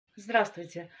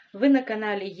Здравствуйте! Вы на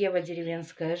канале Ева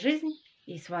Деревенская жизнь,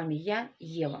 и с вами я,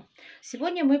 Ева.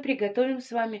 Сегодня мы приготовим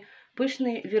с вами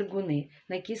пышные вергуны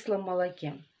на кислом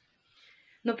молоке.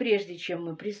 Но прежде чем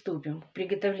мы приступим к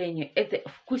приготовлению этой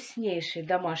вкуснейшей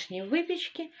домашней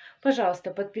выпечки,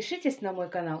 пожалуйста, подпишитесь на мой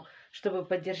канал, чтобы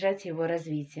поддержать его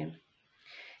развитие.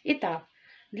 Итак,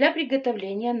 для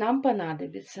приготовления нам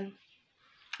понадобится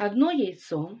 1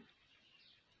 яйцо,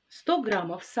 100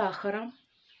 граммов сахара,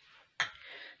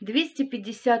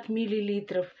 250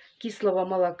 мл кислого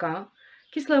молока.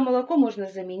 Кислое молоко можно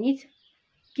заменить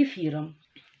кефиром.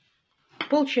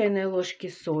 Пол чайной ложки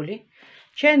соли,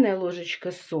 чайная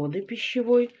ложечка соды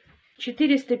пищевой,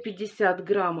 450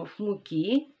 граммов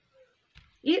муки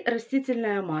и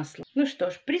растительное масло. Ну что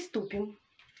ж, приступим.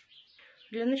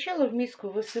 Для начала в миску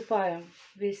высыпаем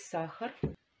весь сахар,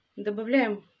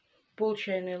 добавляем пол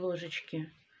чайной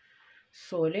ложечки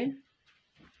соли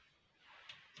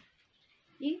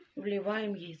и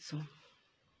вливаем яйцо.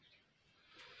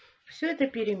 Все это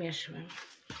перемешиваем.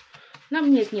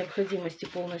 Нам нет необходимости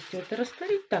полностью это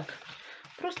растворить, так,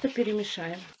 просто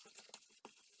перемешаем.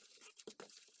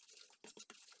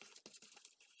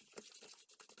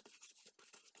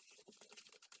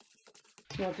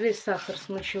 Вот весь сахар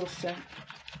смочился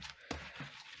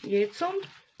яйцом.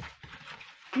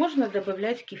 Можно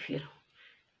добавлять кефир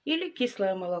или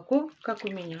кислое молоко, как у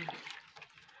меня.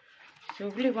 Все,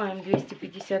 вливаем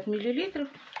 250 мл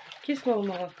кислого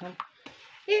молока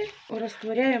и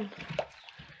растворяем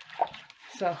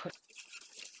сахар.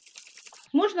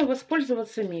 Можно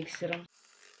воспользоваться миксером.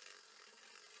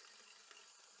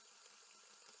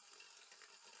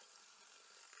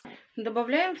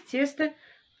 Добавляем в тесто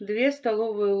 2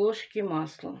 столовые ложки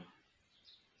масла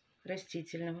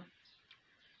растительного.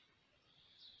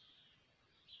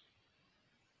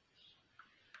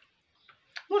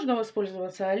 Можно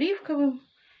воспользоваться оливковым.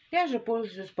 Я же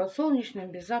пользуюсь подсолнечным,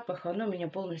 без запаха. Оно меня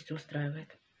полностью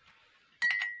устраивает.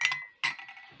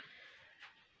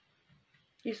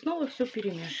 И снова все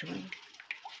перемешиваем.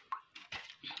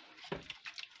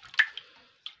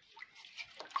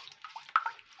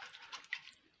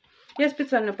 Я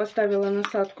специально поставила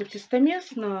насадку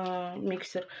тестомес на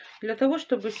миксер, для того,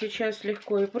 чтобы сейчас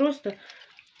легко и просто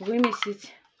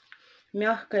вымесить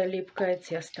мягкое липкое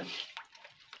тесто.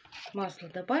 Масло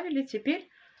добавили. Теперь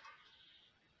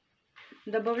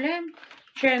добавляем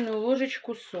чайную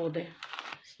ложечку соды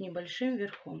с небольшим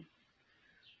верхом.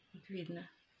 Вот видно.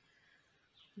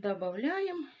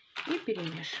 Добавляем и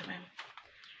перемешиваем.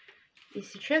 И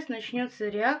сейчас начнется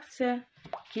реакция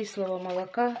кислого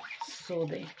молока с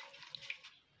содой.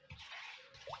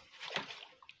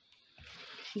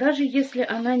 Даже если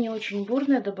она не очень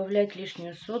бурная, добавлять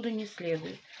лишнюю соду не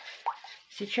следует.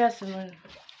 Сейчас она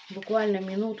буквально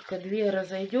минутка-две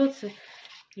разойдется,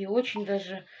 и очень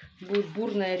даже будет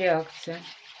бурная реакция.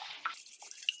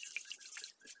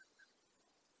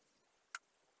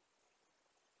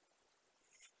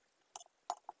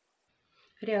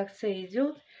 Реакция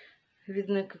идет,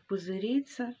 видно, как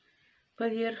пузырится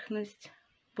поверхность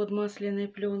под масляной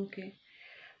пленкой.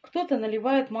 Кто-то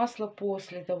наливает масло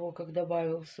после того, как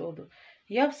добавил соду.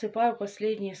 Я всыпаю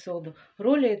последнюю соду.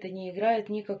 Роли это не играет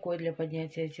никакой для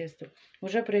поднятия теста.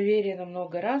 Уже проверено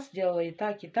много раз, делала и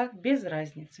так, без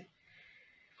разницы.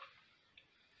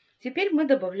 Теперь мы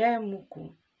добавляем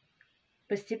муку,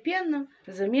 постепенно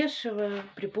замешивая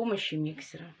при помощи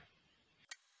миксера.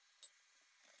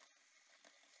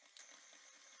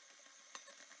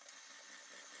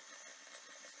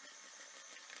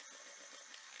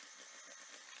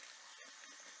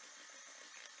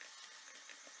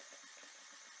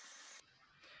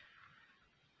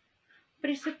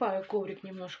 Присыпаю коврик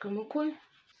немножко мукой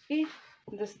и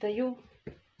достаю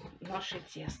наше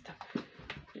тесто.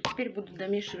 И теперь буду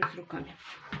домешивать руками.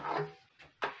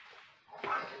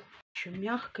 Еще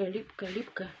мягкое,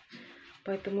 липкое,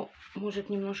 поэтому может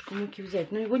немножко муки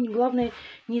взять. Но его главное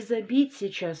не забить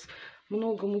сейчас.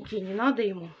 Много муки не надо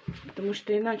ему, потому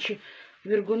что иначе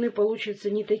вергуны получатся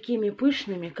не такими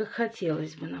пышными, как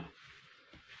хотелось бы нам.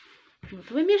 Вот,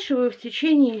 вымешиваю в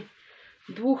течение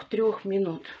 2-3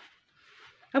 минут.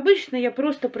 Обычно я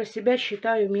просто про себя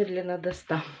считаю медленно до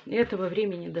 100. И этого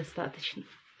времени достаточно.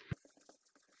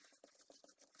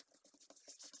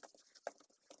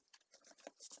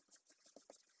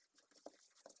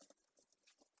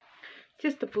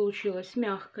 Тесто получилось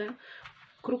мягкое.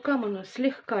 К рукам оно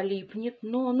слегка липнет,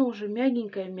 но оно уже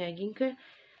мягенькое.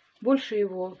 Больше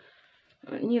его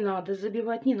не надо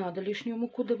забивать, не надо лишнюю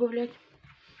муку добавлять.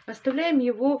 Оставляем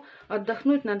его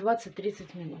отдохнуть на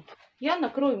 20-30 минут. Я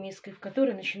накрою миской, в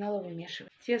которой начинала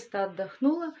вымешивать. Тесто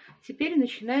отдохнуло. Теперь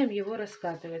начинаем его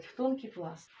раскатывать в тонкий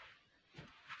пласт.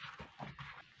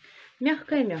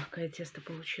 Мягкое-мягкое тесто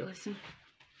получилось.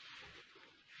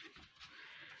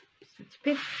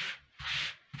 Теперь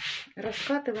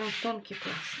раскатываем в тонкий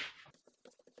пласт.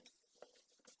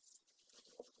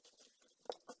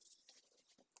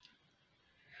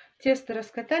 Тесто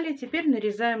раскатали, теперь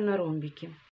нарезаем на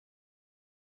ромбики.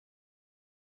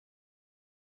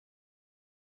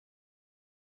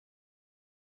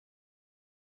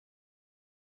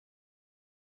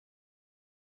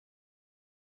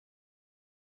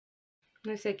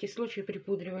 На всякий случай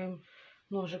припудриваем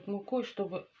ножик мукой,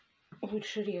 чтобы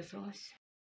лучше резалось.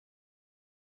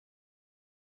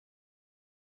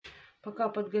 Пока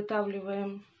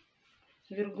подготавливаем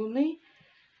вергуны,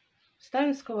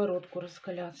 ставим сковородку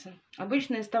раскаляться.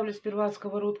 Обычно я ставлю сперва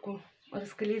сковородку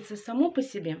раскалиться саму по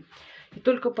себе, и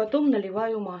только потом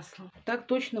наливаю масло. Так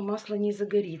точно масло не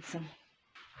загорится.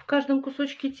 В каждом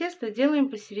кусочке теста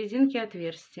делаем посерединке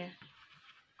отверстие.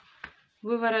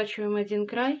 Выворачиваем один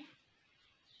край,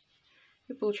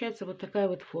 и получается вот такая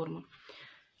вот форма.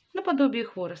 Наподобие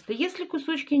хвороста. Если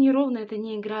кусочки неровные, это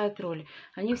не играет роли.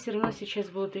 Они все равно сейчас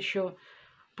будут еще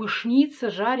пышниться,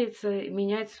 жариться,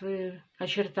 менять свои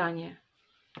очертания.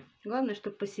 Главное,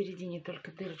 чтобы посередине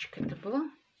только дырочка это была,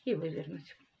 и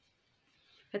вывернуть.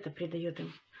 Это придает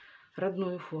им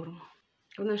родную форму.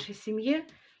 В нашей семье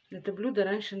это блюдо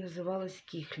раньше называлось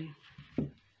кихли.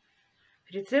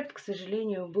 Рецепт, к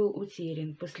сожалению, был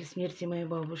утерян после смерти моей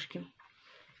бабушки.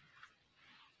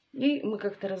 И мы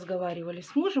как-то разговаривали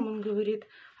с мужем, он говорит,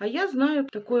 а я знаю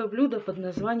такое блюдо под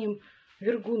названием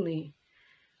вергуны.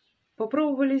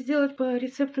 Попробовали сделать по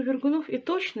рецепту вергунов, и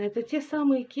точно это те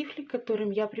самые кифли, к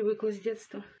которым я привыкла с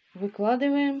детства.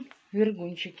 Выкладываем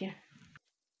вергунчики.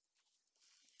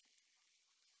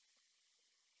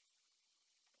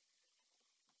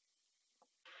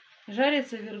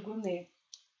 Жарятся вергуны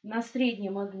на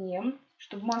среднем огне,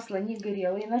 чтобы масло не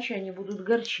горело, иначе они будут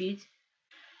горчить.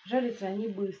 Жарятся они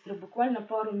быстро, буквально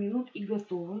пару минут и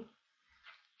готовы.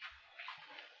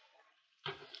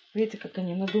 Видите, как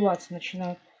они надуваться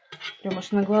начинают, прям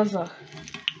аж на глазах.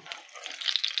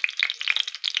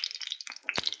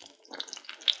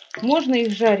 Можно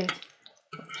их жарить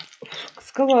в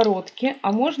сковородке,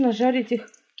 а можно жарить их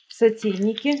в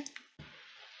сотейнике.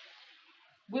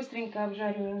 Быстренько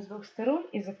обжариваем с двух сторон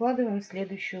и закладываем в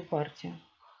следующую партию.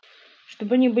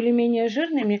 Чтобы они были менее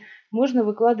жирными, можно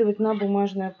выкладывать на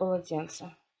бумажное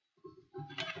полотенце.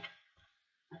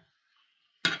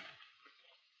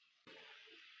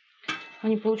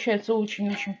 Они получаются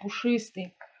очень-очень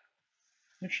пушистые,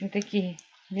 очень такие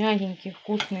мягенькие,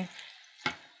 вкусные.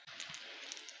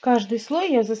 Каждый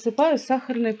слой я засыпаю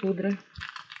сахарной пудрой.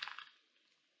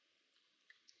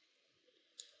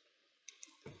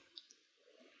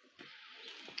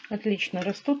 Отлично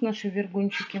растут наши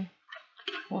вергунчики.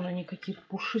 Вон они какие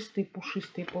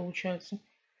пушистые получаются.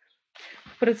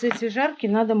 В процессе жарки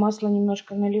надо масло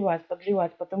немножко наливать,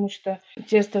 подливать, потому что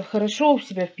тесто хорошо в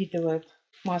себя впитывает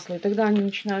масло, и тогда они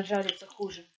начинают жариться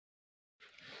хуже.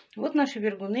 Вот наши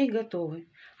вергуны готовы.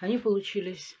 Они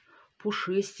получились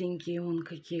пушистенькие, вон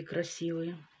какие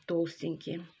красивые,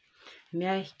 толстенькие,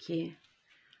 мягкие.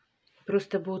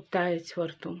 Просто будут таять во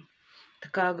рту.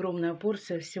 Такая огромная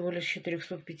порция, всего лишь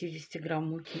 450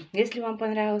 грамм муки. Если вам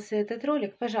понравился этот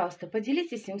ролик, пожалуйста,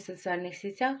 поделитесь им в социальных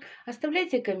сетях,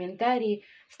 оставляйте комментарии,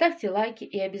 ставьте лайки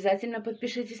и обязательно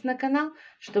подпишитесь на канал,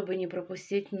 чтобы не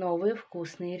пропустить новые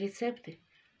вкусные рецепты.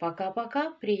 Пока-пока,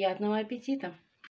 приятного аппетита!